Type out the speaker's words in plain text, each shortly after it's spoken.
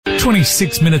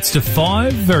26 minutes to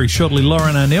 5. Very shortly,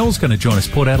 Lauren O'Neill's going to join us.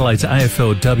 Port Adelaide's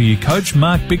AFLW coach.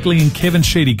 Mark Bickley and Kevin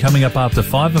Sheedy coming up after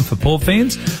 5. And for Port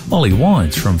fans, Ollie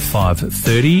Wines from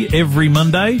 5:30 every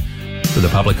Monday. With a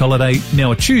public holiday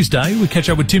now a Tuesday, we catch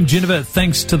up with Tim Ginniver.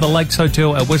 Thanks to the Lakes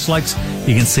Hotel at West Lakes,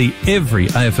 you can see every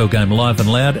AFL game live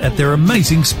and loud at their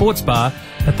amazing sports bar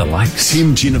at the Lakes.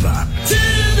 Tim Ginniver.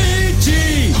 Timmy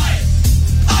G.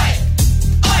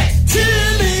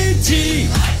 Timmy G.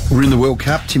 We're in the World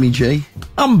Cup, Timmy G.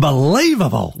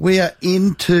 Unbelievable. We are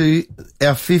into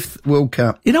our 5th World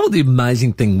Cup. You know what the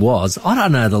amazing thing was? I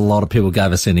don't know that a lot of people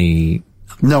gave us any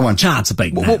No one. chance of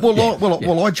beating that.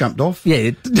 Well, I jumped off.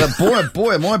 Yeah. But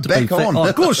boy, am I back on. Oh,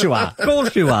 of course you are. Of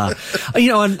course you are. You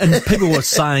know, and people were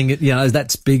saying, you know,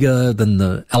 that's bigger than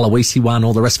the Aloisi one,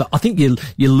 all the rest of it. I think you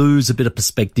lose a bit of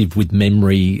perspective with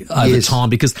memory over time,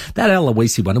 because that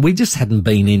Aloisi one, we just hadn't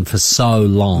been in for so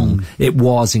long. It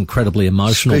was incredibly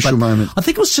emotional. Special moment. I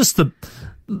think it was just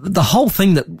the whole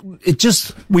thing that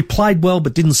we played well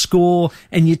but didn't score,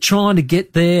 and you're trying to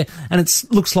get there, and it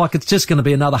looks like it's just going to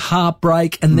be another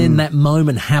heartbreak, and then that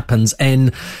moment happens,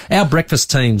 and our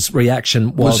breakfast team's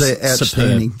reaction was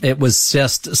outstanding. superb. It was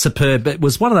just superb. It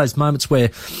was one of those moments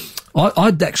where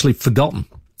I'd actually forgotten,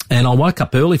 and I woke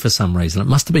up early for some reason. It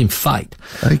must have been fate.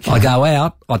 Okay. I go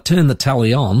out, I turn the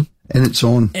tally on, And it's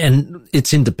on. and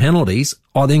it's into penalties.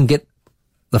 I then get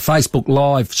the Facebook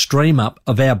Live stream up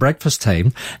of our breakfast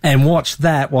team and watch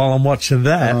that while I'm watching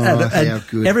that. Oh, how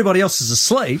good. Everybody else is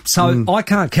asleep, so I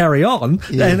can't carry on.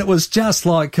 Yeah. And it was just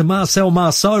like a Marcel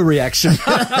Marceau reaction.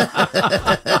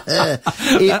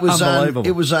 It was Unbelievable.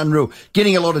 it was unreal.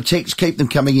 Getting a lot of texts, keep them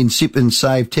coming in. Sip and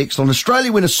save text on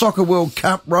Australia win a soccer World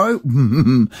Cup, bro.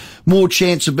 More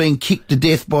chance of being kicked to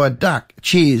death by a duck.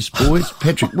 Cheers, boys.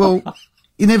 Patrick, well,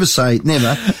 you never say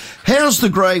never. How's the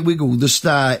grey wiggle, the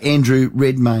star Andrew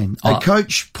Redmayne? A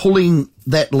coach pulling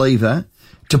that lever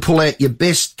to pull out your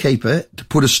best keeper to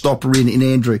put a stopper in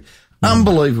Andrew.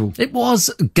 Unbelievable. It was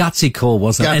a gutsy call,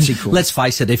 wasn't it? Gutsy And call. let's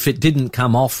face it, if it didn't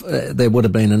come off, there would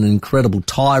have been an incredible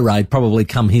tirade probably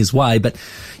come his way. But,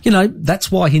 you know,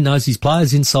 that's why he knows his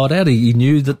players inside out. He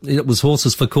knew that it was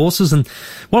horses for courses. And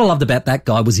what I loved about that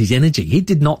guy was his energy. He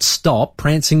did not stop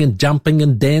prancing and jumping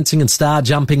and dancing and star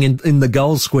jumping in the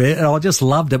goal square. And I just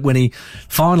loved it when he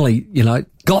finally, you know,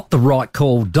 got the right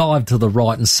call, dived to the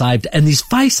right and saved. And his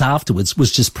face afterwards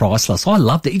was just priceless. I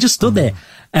loved it. He just stood there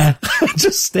and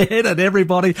just stared at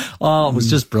everybody. Oh, it was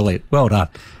just brilliant. Well done.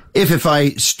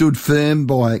 FFA stood firm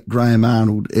by Graham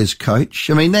Arnold as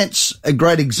coach. I mean, that's a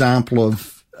great example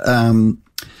of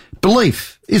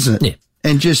belief, isn't it? Yeah.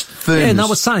 And just firmness. Yeah, and I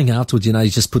was saying afterwards, you know,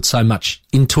 he's just put so much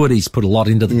into it. He's put a lot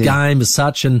into the game as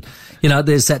such. And, you know,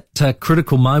 there's that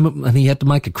critical moment and he had to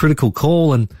make a critical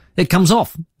call and it comes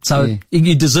off. So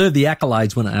you deserve the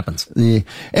accolades when it happens. Yeah.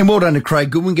 And well done to Craig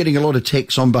Goodwin, getting a lot of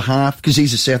texts on behalf, because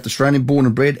he's a South Australian, born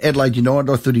and bred, Adelaide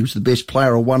United. I thought he was the best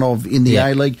player or one of in the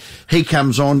A-League. He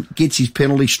comes on, gets his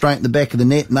penalty straight in the back of the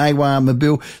net, and Awar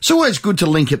Mabil. It's always good to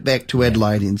link it back to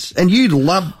Adelaideans. And you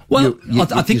love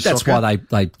I think that's why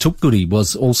they took Goody,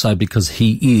 was also because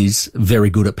he is very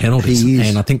good at penalties. He is.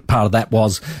 And I think part of that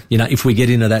was, you know, if we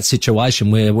get into that situation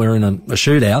where we're in a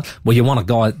shootout, well, you want a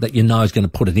guy that you know is going to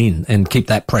put it in and keep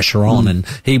that pressure on. And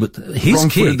his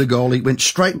Wrong-footed kick, the goal. He went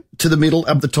straight to the middle,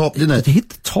 up the top, didn't it it? hit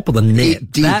the top of the net.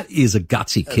 It did. That is a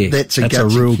gutsy kick. That's a a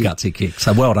gutsy real kick. gutsy kick.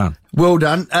 So well done. Well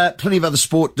done. Plenty of other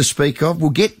sport to speak of.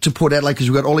 We'll get to Port Adelaide because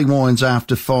we've got Ollie Wines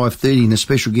after 5:30 and a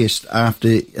special guest after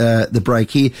the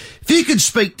break here. If you could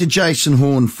speak to Jason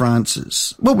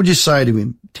Horne-Francis, what would you say to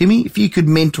him? Timmy, if you could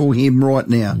mentor him right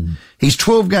now. He's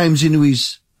 12 games into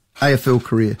his AFL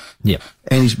career. Yep.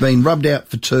 And he's been rubbed out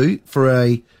for 2 for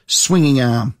a swinging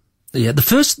arm. Yeah, the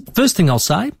first thing I'll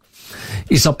say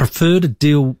is I prefer to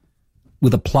deal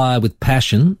with a player with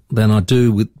passion than I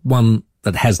do with one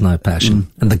that has no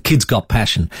passion. And the kid's got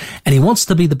passion. And he wants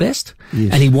to be the best.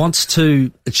 Yes. And he wants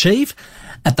to achieve.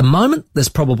 At the moment, there's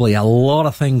probably a lot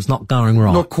of things not going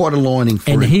right. Not quite aligning for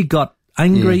and him. he got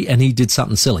angry and he did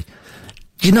something silly.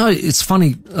 You know, it's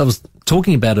funny. I was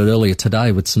talking about it earlier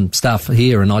today with some stuff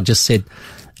here, and I just said,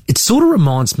 it sort of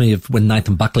reminds me of when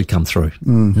Nathan Buckley come through.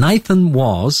 Nathan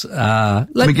was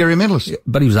McGarry medalist.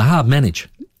 but he was a hard manage.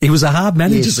 He was a hard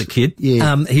manager as a kid.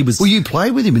 Yeah. He was. Well, you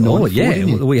played with him in 94, didn't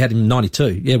you? We had him in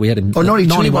 92. Yeah, we had him. Oh, 92,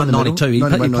 91, won the 92. He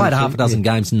 91, played 92, half a dozen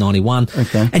games in 91.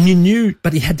 Okay. And you knew,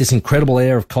 but he had this incredible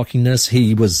air of cockiness.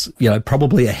 He was, you know,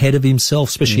 probably ahead of himself,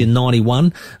 especially in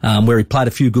 91, where he played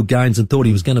a few good games and thought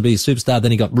he was going to be a superstar. Then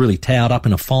he got really towed up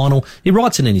in a final. He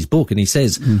writes it in his book and he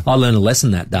says, I learned a lesson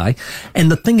that day.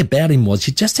 And the thing about him was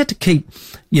you just had to keep,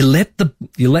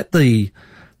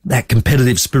 that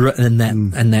competitive spirit and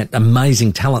that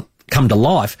amazing talent come to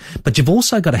life, but you've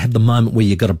also got to have the moment where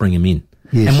you've got to bring him in.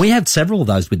 Yes. And we had several of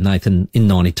those with Nathan in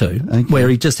 92, where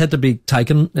he just had to be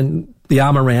taken and the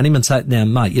arm around him and say, now,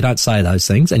 mate, you don't say those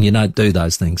things and you don't do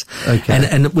those things. Okay.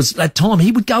 And it was at time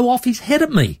he would go off his head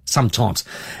at me sometimes.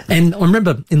 And I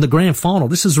remember in the grand final,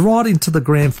 this is right into the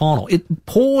grand final, it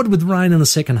poured with rain in the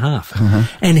second half.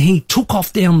 And he took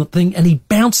off down the thing and he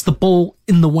bounced the ball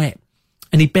in the wet.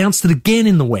 And he bounced it again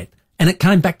in the wet. And it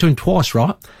came back to him twice,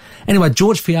 right? Anyway,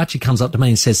 George Fiacci comes up to me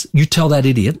and says, you tell that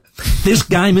idiot this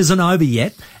game isn't over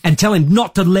yet and tell him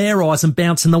not to lair-eyes and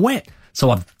bounce in the wet. So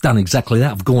I've done exactly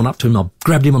that. I've gone up to him, I've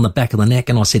grabbed him on the back of the neck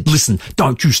and I said, listen,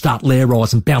 don't you start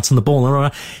lair-eyes and bouncing the ball.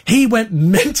 He went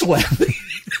mental at me.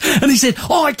 And he said,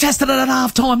 oh, I tested it at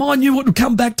half-time. I knew it would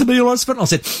come back to me. And I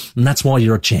said, and that's why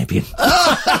you're a champion.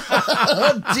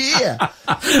 Oh, dear.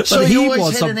 So he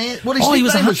always had his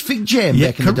nickname was Fig Jam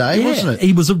back in the day, wasn't it?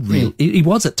 He was he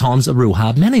was at times a real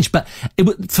hard manage, but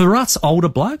for us older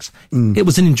blokes, it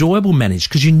was an enjoyable manage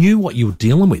because you knew what you were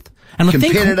dealing with. And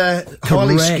competitor,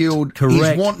 highly skilled,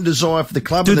 his want and desire for the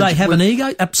club. Do they have an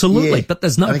ego? Absolutely. Yeah. But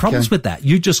there's no problems with that.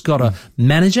 You just got to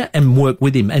manage it and work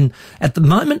with him. And at the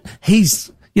moment,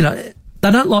 he's, they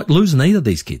don't like losing either,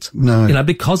 these kids. No.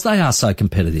 Because they are so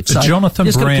competitive. So Jonathan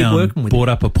Brown brought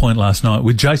up a point last night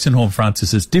with Jason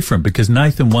Horne-Francis. It's different because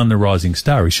Nathan won the Rising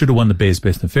Star. He should have won the Bears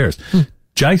Best and Fairest.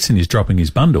 Jason is dropping his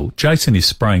bundle. Jason is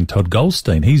spraying Todd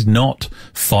Goldstein. He's not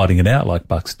fighting it out like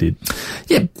Bucks did.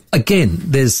 Yeah. Again,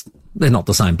 they're not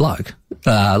the same bloke.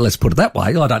 Let's put it that way.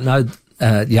 I don't know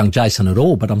young Jason at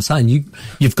all, but I'm saying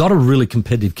you've got a really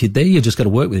competitive kid there. You just got to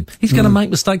work with him. He's going to make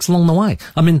mistakes along the way.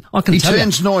 I mean, I can tell you. He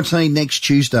turns 19 next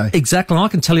Tuesday. Exactly. And I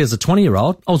can tell you as a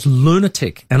 20-year-old, I was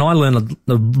lunatic and I learned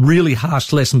a really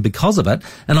harsh lesson because of it.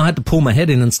 And I had to pull my head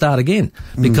in and start again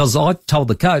because I told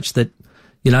the coach that,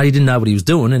 he didn't know what he was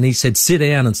doing. And he said, sit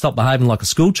down and stop behaving like a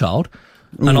school child.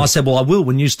 And I said, well, I will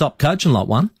when you stop coaching like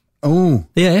one. Oh.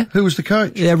 Yeah. Who was the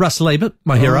coach? Yeah, Russ Liebert,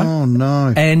 my hero. Oh,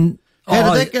 no. And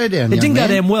how did that go down? It didn't go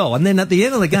down well. And then at the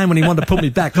end of the game when he wanted to put me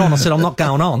back on, I said, I'm not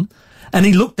going on. And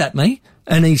he looked at me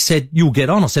and he said, you'll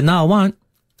get on. I said, no, I won't.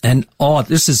 And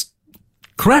this is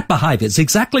crap behaviour. It's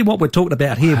exactly what we're talking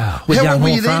about here with how young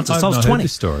Horne-Francis. I was 20.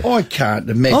 Story. I can't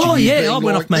imagine. Oh, yeah, I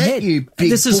went off my head.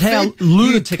 This is how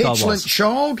lunatic I was.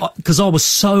 Child. Because I was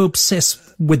so obsessed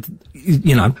with,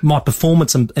 my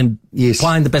performance and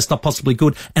playing the best I possibly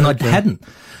could, and I hadn't.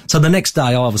 So the next day,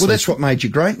 I obviously... Well, that's what made you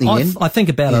great in the end. I think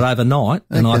about it overnight,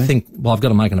 and I think, well, I've got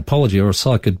to make an apology or else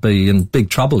I could be in big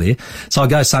trouble here. So I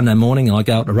go Sunday morning and I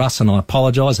go up to Russ and I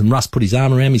apologise, and Russ put his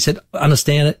arm around me. He said,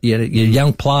 understand it, you're a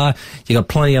young player, you got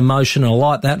plenty of emotion and I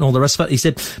like that and all the rest of it. He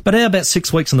said, but how about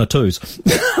 6 weeks in the twos?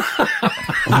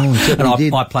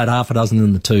 And I played half a dozen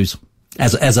in the twos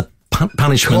as a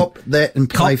punishment. Cop that and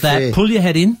play fair. Pull your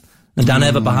head in and don't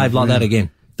ever behave like that again.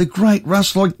 The great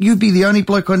Russ, you'd be the only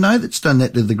bloke I know that's done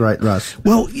that to the great Russ.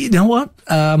 Well, you know what?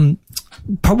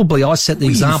 Probably I set the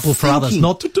example for others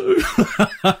not to do.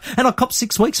 And I copped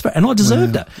 6 weeks for it, and I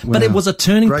deserved it. But it was a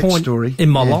turning point in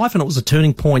my life, and it was a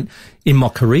turning point in my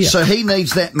career. So he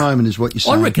needs that moment, is what you're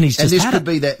saying. I reckon he's just had it. And this could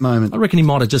be that moment. I reckon he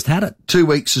might have just had it. 2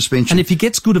 weeks suspension. And if he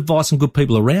gets good advice and good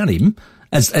people around him,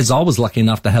 as I was lucky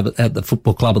enough to have at the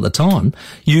football club at the time,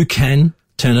 you can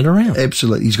turn it around.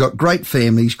 Absolutely. He's got great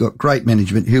family. He's got great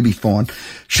management. He'll be fine.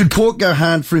 Should Port go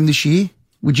hard for him this year?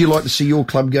 Would you like to see your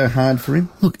club go hard for him?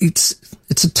 Look, it's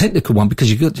a technical one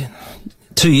because you've got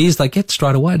 2 years they get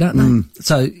straight away, don't they?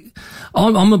 So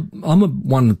I'm a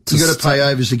one to... You've got to pay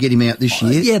overs to get him out this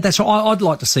year. Yeah, that's right. I'd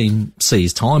like to see him see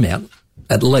his time out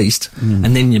at least,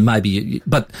 and then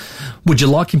but would you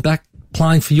like him back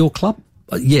playing for your club?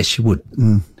 Yes, you would.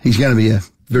 He's going to be a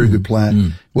very good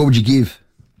player. What would you give?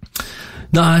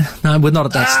 No, we're not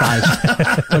at that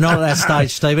stage. We're not at that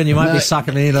stage, Stephen. You won't be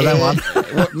sucking me into that one.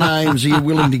 What names are you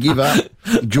willing to give up?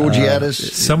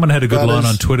 Georgiadis? Someone had a good line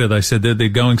on Twitter. They said that they're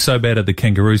going so bad at the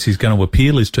Kangaroos, he's going to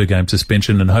appeal his 2-game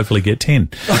suspension and hopefully get 10.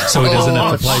 So he doesn't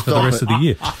have to play for the rest of the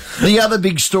year. The other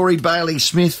big story, Bailey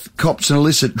Smith cops an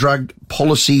illicit drug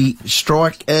policy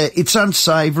strike. It's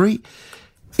unsavoury.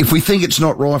 If we think it's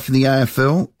not rife in the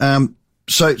AFL,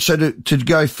 So to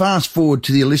go fast forward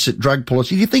to the illicit drug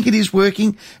policy, do you think it is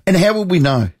working? And how will we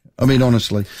know? I mean,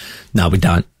 honestly. No, we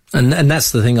don't. And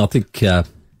that's the thing. I think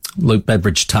Luke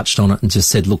Beveridge touched on it and just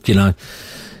said, look,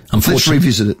 unfortunately... Let's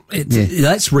revisit it.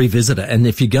 Let's revisit it. And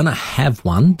if you're going to have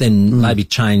one, then maybe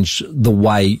change the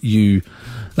way you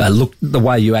the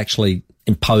way you actually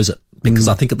impose it. Because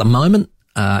I think at the moment,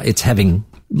 it's having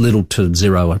little to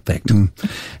zero effect.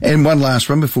 And one last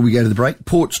one before we go to the break.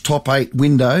 Port's top 8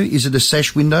 window, is it a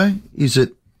sash window? Is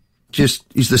it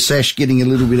is the sash getting a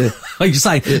little bit of... Are you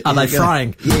saying, are they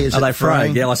fraying? Yeah, is are it they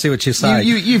fraying? Yeah, I see what you're saying.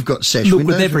 You've got sash Look,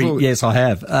 windows. with every, yes, I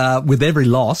have. With every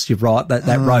loss, you're right,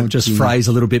 that rope just frays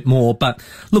a little bit more. But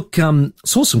look,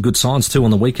 saw some good signs too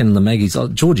on the weekend in the Maggies.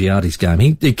 Georgiades game,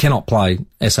 he cannot play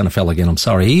SNFL again, I'm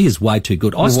sorry. He is way too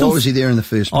good. Why was he there in the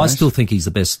first place? I still think he's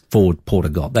the best forward Port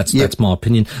have got. That's my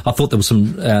opinion. I thought there was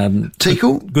some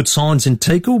Teakle? Good signs in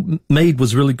Teakle. Mead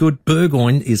was really good.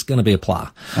 Burgoyne is going to be a player.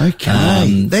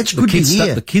 Okay. That's good to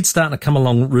hear. The kid's starting to come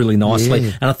along really nicely.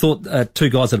 Yeah. And I thought two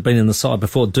guys that have been in the side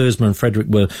before, Dersma and Frederick,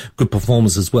 were good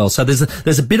performers as well. So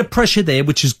there's a bit of pressure there,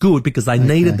 which is good because they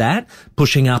needed that,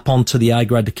 pushing up onto the A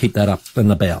grade to keep that up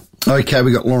and about. Okay,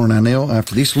 we got Lauren Arnell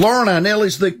after this. Lauren Arnell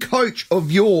is the coach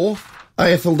of your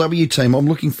AFLW team. I'm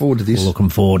looking forward to this. Looking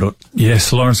forward to it.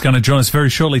 Yes, Lauren's going to join us very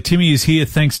shortly. Timmy is here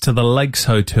thanks to the Lakes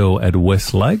Hotel at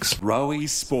West Lakes. Rowie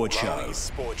Sport Show.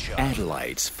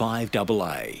 Adelaide's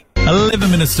 5AA. 11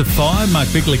 minutes to 5.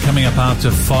 Mark Bickley coming up after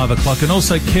 5 o'clock. And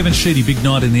also Kevin Sheedy, big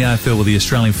night in the AFL with the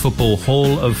Australian Football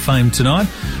Hall of Fame tonight.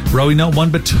 Rowie, not one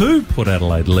but two Port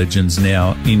Adelaide legends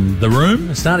now in the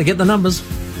room. Starting to get the numbers.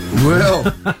 Well,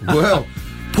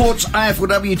 Port's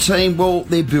AFLW team, well,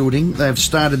 they're building. They've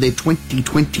started their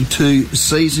 2022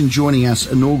 season. Joining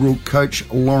us, inaugural coach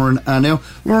Lauren Arnell.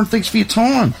 Lauren, thanks for your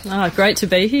time. Great to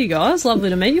be here, guys. Lovely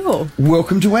to meet you all.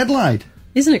 Welcome to Adelaide.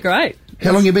 Isn't it great?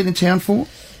 How long have you been in town for?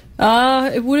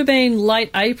 It would have been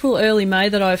late April, early May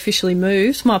that I officially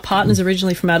moved. My partner's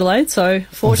originally from Adelaide, so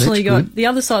fortunately got good. the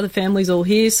other side of the family's all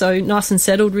here, so nice and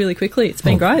settled really quickly. It's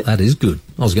been great. That is good.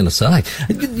 I was going to say.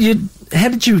 How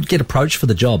did you get approached for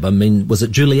the job? I mean, was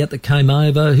it Juliet that came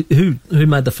over? Who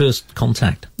made the first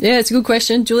contact? Yeah, it's a good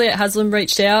question. Juliet Haslam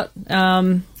reached out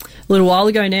a little while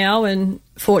ago now, and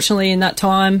fortunately in that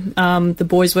time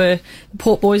the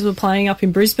Port boys were playing up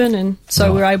in Brisbane, and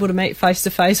so we were able to meet face to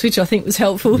face, which I think was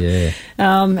helpful. Yeah.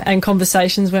 And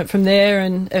conversations went from there,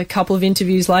 and a couple of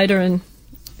interviews later, and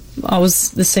I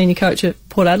was the senior coach at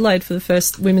Port Adelaide for the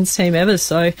first women's team ever.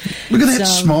 So look at that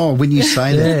smile when you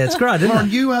say that. Yeah, it's great, isn't Lauren,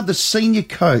 it? you are the senior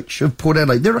coach of Port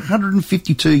Adelaide. They're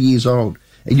 152 years old,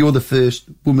 and you're the first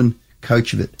woman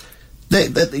coach of it.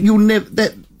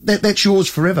 That's yours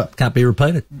forever. Can't be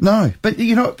repeated. No, but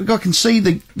you know, I can see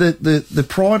the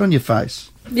pride on your face.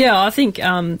 Yeah, I think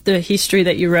the history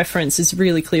that you reference is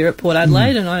really clear at Port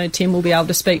Adelaide, and I know Tim will be able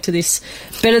to speak to this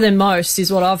better than most,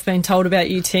 is what I've been told about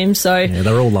you, Tim. So Yeah,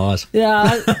 they're all lies.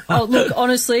 yeah, look,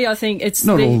 honestly, I think it's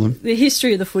Not all of them. the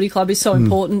history of the footy club is so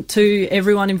important to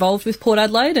everyone involved with Port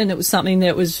Adelaide, and it was something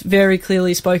that was very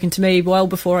clearly spoken to me well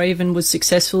before I even was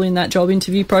successful in that job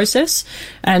interview process.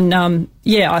 And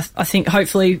I think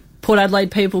hopefully Port Adelaide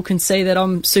people can see that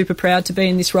I'm super proud to be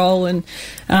in this role, and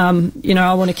I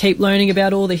want to keep learning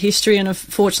about all the history, and I've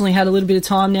fortunately had a little bit of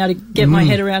time now to get my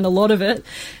head around a lot of it,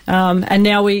 and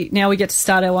now we get to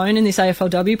start our own in this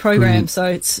AFLW program. So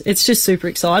it's just super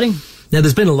exciting. Now,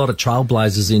 there's been a lot of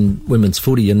trailblazers in women's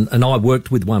footy, and I worked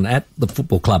with one at the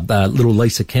football club, little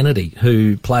Lisa Kennedy,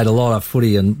 who played a lot of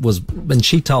footy, and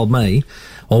she told me,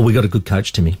 we got a good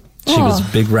coach, Timmy. She was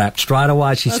big wrapped straight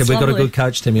away. She said, "We've got a good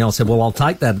coach, Timmy." I said, "Well, I'll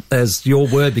take that as your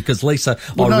word because Lisa,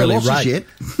 I really rate." Yet.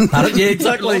 Yeah,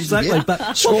 exactly. Yeah.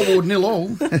 But scoreboard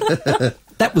 0-0.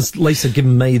 that was Lisa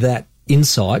giving me that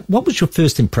insight. What was your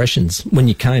first impressions when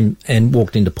you came and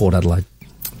walked into Port Adelaide?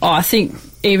 I think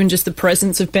even just the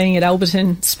presence of being at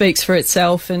Alberton speaks for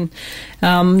itself, and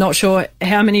I'm not sure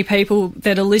how many people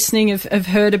that are listening have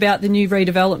heard about the new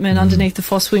redevelopment underneath the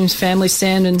Foss Williams Family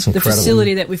Stand, and the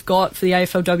facility that we've got for the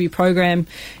AFLW program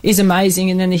is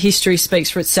amazing, and then the history speaks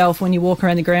for itself when you walk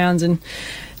around the grounds. And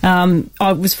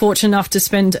I was fortunate enough to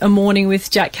spend a morning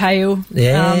with Jack Cahill.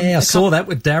 Yeah, I saw that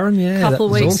with Darren, a couple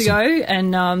of weeks ago,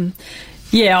 and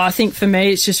I think for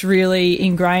me it's just really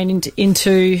ingrained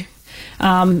into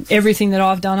everything that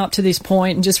I've done up to this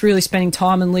point, and just really spending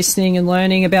time and listening and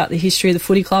learning about the history of the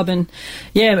footy club. And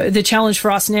the challenge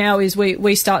for us now is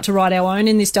we start to write our own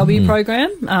in this W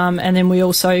program, and then we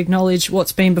also acknowledge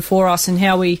what's been before us, and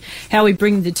how we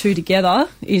bring the two together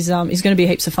is going to be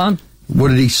heaps of fun. What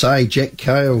did he say? Jack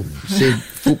Cahill said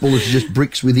football is just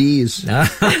bricks with ears.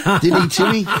 Did he,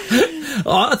 Timmy?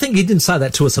 I think he didn't say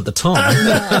that to us at the time.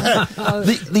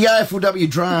 The AFLW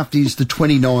draft is the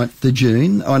 29th of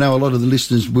June. I know a lot of the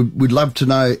listeners would love to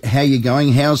know how you're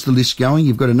going. How's the list going?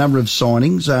 You've got a number of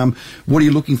signings. What are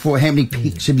you looking for? How many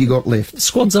picks have you got left?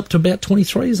 Squad's up to about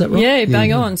 23, is that right? Yeah,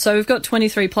 bang on. So we've got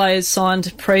 23 players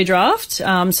signed pre-draft.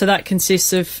 So that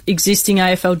consists of existing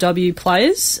AFLW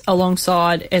players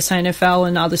alongside SANFL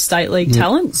and other state league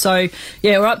talent. So,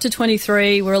 we're up to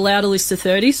 23. We're allowed a list of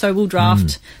 30, so we'll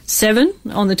draft 7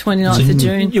 on the 29th of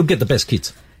June. You'll get the best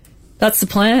kids. That's the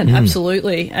plan,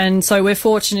 absolutely. And so we're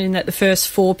fortunate in that the first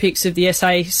 4 picks of the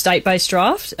SA state-based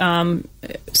draft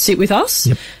sit with us.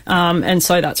 Yep. And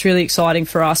so that's really exciting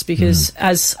for us because,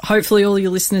 as hopefully all your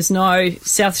listeners know,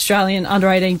 South Australian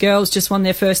under-18 girls just won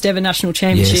their first ever national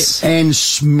championship. Yes. And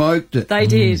smoked it. They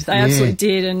did. They absolutely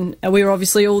did. And we were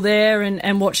obviously all there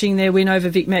and watching their win over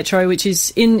Vic Metro, which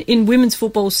is, in women's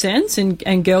football sense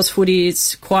and girls footy,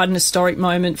 it's quite an historic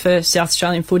moment for South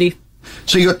Australian footy.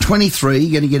 So you got 23,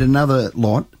 you're going to get another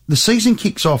lot. The season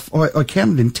kicks off, I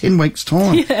counted, in 10 weeks'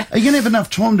 time. Yeah. Are you going to have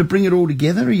enough time to bring it all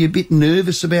together? Are you a bit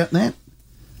nervous about that?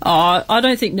 I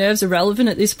don't think nerves are relevant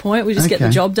at this point. We just get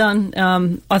the job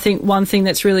done. I think one thing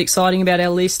that's really exciting about our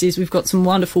list is we've got some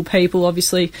wonderful people.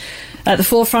 Obviously, at the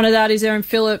forefront of that is Erin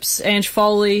Phillips, Ange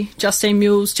Foley, Justine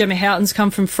Mules, Gemma Houghton's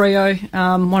come from Freo,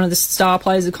 one of the star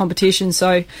players of the competition.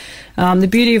 So the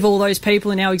beauty of all those people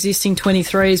in our existing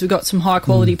 23 is we've got some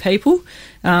high-quality people.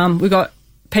 We've got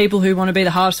people who want to be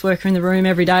the hardest worker in the room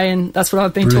every day, and that's what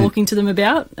I've been talking to them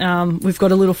about. We've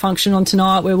got a little function on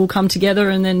tonight where we'll come together,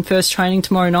 and then first training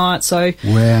tomorrow night. So,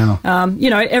 wow.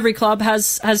 Every club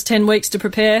has 10 weeks to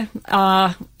prepare.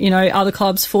 Other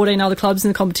clubs, 14 other clubs in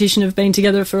the competition have been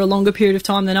together for a longer period of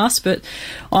time than us, but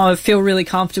I feel really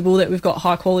comfortable that we've got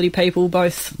high quality people,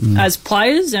 both as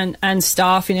players and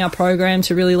staff in our program,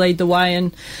 to really lead the way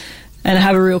and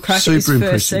have a real crack at this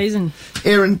first season.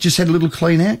 Erin just had a little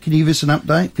clean out. Can you give us an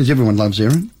update? Because everyone loves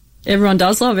Erin. Everyone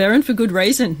does love Erin for good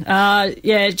reason.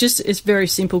 It's very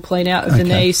simple clean out of the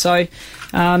knee. So,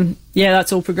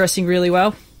 that's all progressing really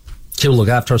well. She'll look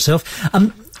after herself.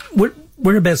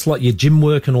 Whereabouts, like your gym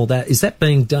work and all that, is that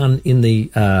being done in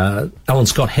the Alan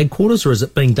Scott headquarters, or is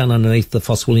it being done underneath the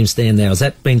Foss Williams stand now? Has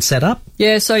that been set up?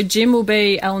 Yeah, so gym will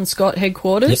be Alan Scott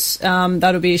headquarters. Yep.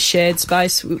 That'll be a shared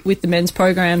space with the men's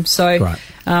program. So,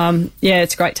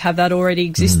 it's great to have that already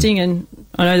existing. And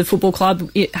I know the football club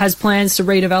has plans to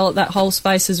redevelop that whole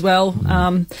space as well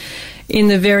in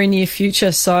the very near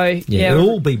future. So, it'll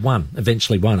all be one,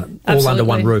 eventually one, all under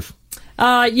one roof.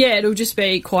 It'll just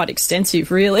be quite extensive,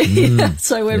 really.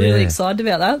 So we're really excited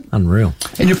about that. Unreal.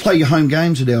 And you play your home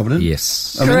games at Alberton?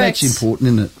 Yes. I mean, that's important,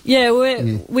 isn't it? Yeah,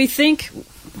 we think...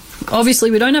 Obviously,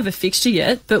 we don't have a fixture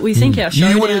yet, but we think our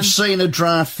showdown... You would have seen a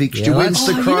draft fixture. When's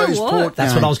the Crows Port?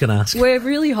 That's what I was going to ask. We're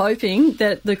really hoping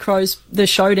that the Crows, the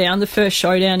first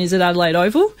showdown is at Adelaide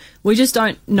Oval. We just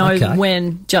don't know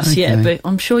when just yet, but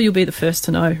I'm sure you'll be the first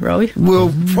to know, Rowie.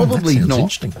 Well, probably not.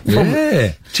 Interesting.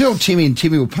 Yeah. Tell Timmy, and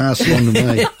Timmy will pass it on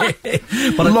to me.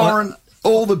 But Lauren...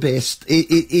 all the best.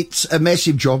 It's a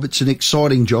massive job. It's an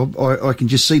exciting job. I can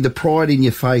just see the pride in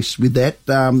your face with that.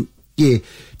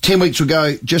 10 weeks will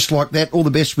go just like that. All the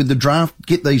best with the draft.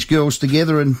 Get these girls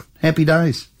together and happy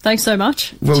days. Thanks so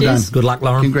much. Well Cheers. done. Good luck,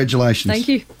 Lauren. Congratulations. Thank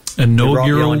you.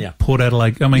 Inaugural Port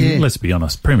Adelaide. I mean, let's be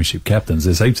honest, premiership captains,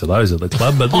 there's heaps of those at the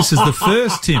club, but this is the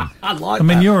first, Tim. I like that. I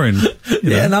mean, you're in...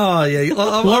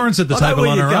 Lauren's at the table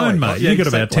on her own, mate. You've got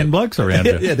about 10 blokes around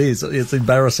you. It is. It's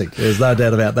embarrassing. There's no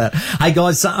doubt about that. Hey,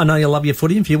 guys, I know you love your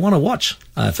footy. If you want to watch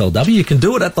AFLW, you can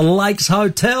do it at the Lakes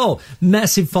Hotel.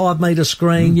 Massive 5-metre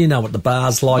screen. You know what the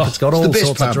bar's like. It's got all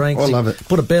sorts of drinks. I love it.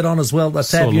 Put a bet on as well.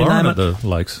 That's how you name at the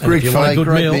Lakes. Greg Fay,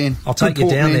 great man. I'll take you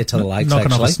down there to the Lakes,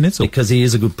 knocking off a schnitzel. because he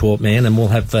is a good port man, and we'll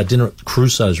have dinner at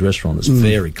Crusoe's restaurant. It's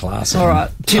very classy. All right.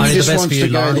 Tim just wants to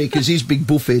go there because his big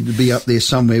buffet would be up there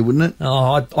somewhere, wouldn't it?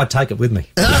 Oh, I'd take it with me.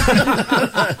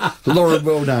 Lauren,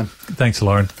 well done. Thanks,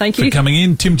 Lauren. Thank you for coming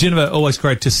in. Tim Geneva, always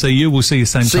great to see you. We'll see you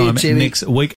same time next week.